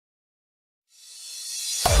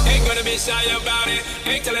gonna be shy about it.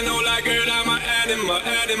 Ain't telling no lie, girl, I'm an animal.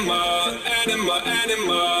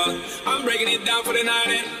 I'm breaking it down for the night,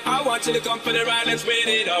 and I want you to come for the ride. Let's win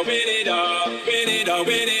it all, win it all, win it all,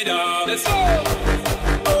 win it all. Let's go.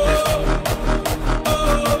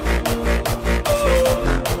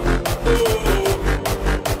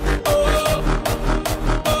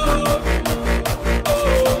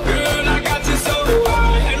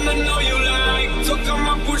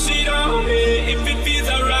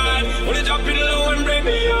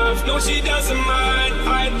 No, she doesn't mind.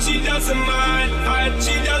 She doesn't mind.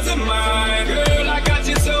 She doesn't mind. Girl, I got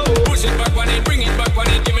you so. Push it back on it, bring it back on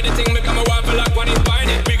it. Give me the thing, make a waffle lock on it, bind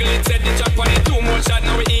it, wiggle it, set the chop on it. Two more shots,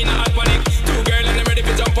 now we in a hot panic. Two girl and I'm ready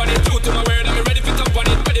for jump on it. Two to my word, I'm ready for jump on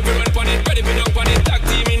it. Ready for run on it, ready for dunk on it. Tag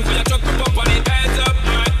team in for your truck, we pump on it. Hands up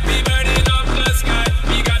high, we burning up the sky.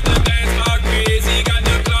 We got the dance all crazy, got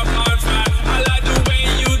the club on fire. I like the way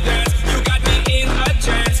you dance, you got me in a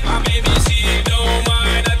trance. My baby, she don't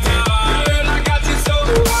mind at all. Girl, I got you so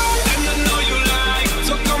high, and I know you like.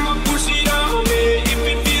 So come on, push it on me if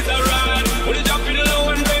it feels alright. When you drop it low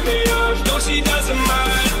and break me off, no, she doesn't mind.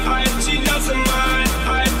 She doesn't mind.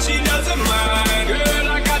 She doesn't mind. Girl,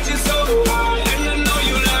 I got you so high, and I know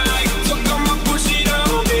you like. So come on, push it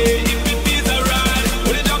on me if it feels alright.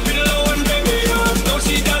 When you drop it low and break me off, no,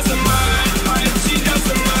 she doesn't mind. She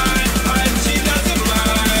doesn't mind. She doesn't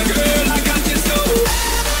mind. Girl, I got you so.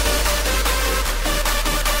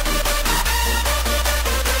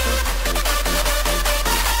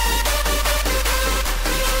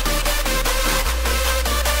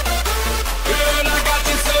 Girl, I got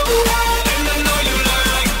you so high, and I know you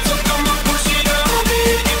like. So come on, push it on me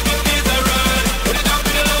if it feels alright. When you drop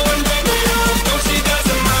it low and break me off, no, she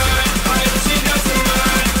doesn't mind. She doesn't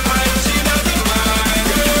mind. She doesn't mind.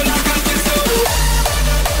 Girl, I got you so.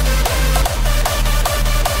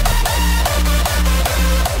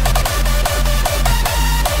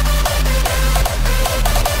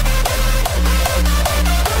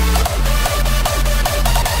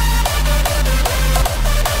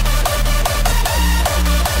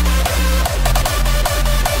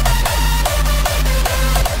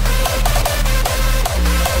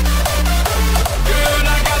 Girl,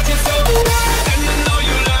 I got you so high, and I know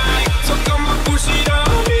you like. So come on, push it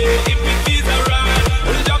on me if it feels alright.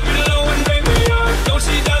 When you drop it low and break me off, no,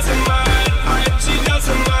 she doesn't mind. She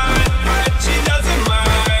doesn't mind. She doesn't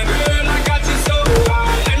mind. Girl, I got you so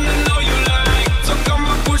high, and I know you like. So come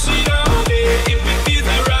on, push it on me if it feels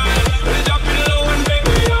alright. When you drop it low and break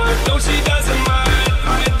me off, no, she doesn't mind.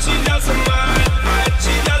 She doesn't mind.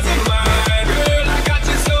 She doesn't mind. Girl, I got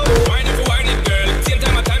you so. Wine it for wine it, girl. Same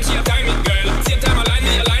time I time, she a time it, girl. Same time I line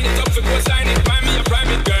me, I line it up for close line it. Prime me, I prime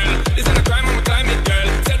it, girl. This ain't a crime, I'ma climb it, girl.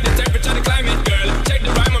 Set the temperature, the climate, girl. Check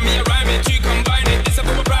the rhyme on me, I rhyme it. Three combine it. This up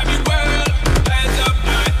for my private world. Hands up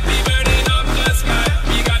high, we burning up the sky.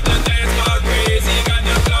 We got the dance all crazy, got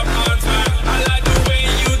the club on fire. I like the way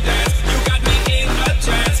you dance, you got me in a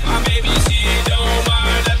trance. My baby, she don't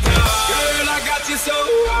mind at all. Girl, I got you so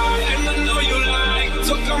high, and I know you like.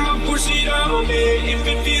 So come on, push it on me if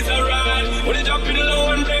it feels alright. When you drop it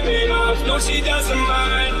low and break me off, no, she doesn't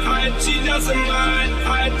mind. She doesn't mind.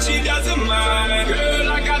 She doesn't mind. Girl,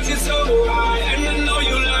 I got you so high, and I know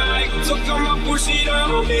you like. So come on, push it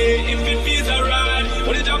on me if it feels alright.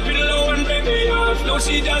 When you drop it low and break me off, no,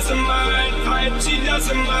 she doesn't mind. She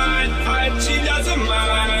doesn't mind. She doesn't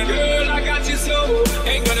mind. Girl, I got you so.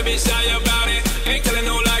 Ain't gonna be shy about it. Ain't telling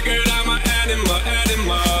no lie, girl, I'm an animal.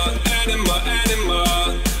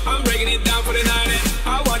 I'm breaking it down for the night, and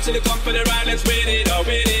I want you to come for the ride. Let's win it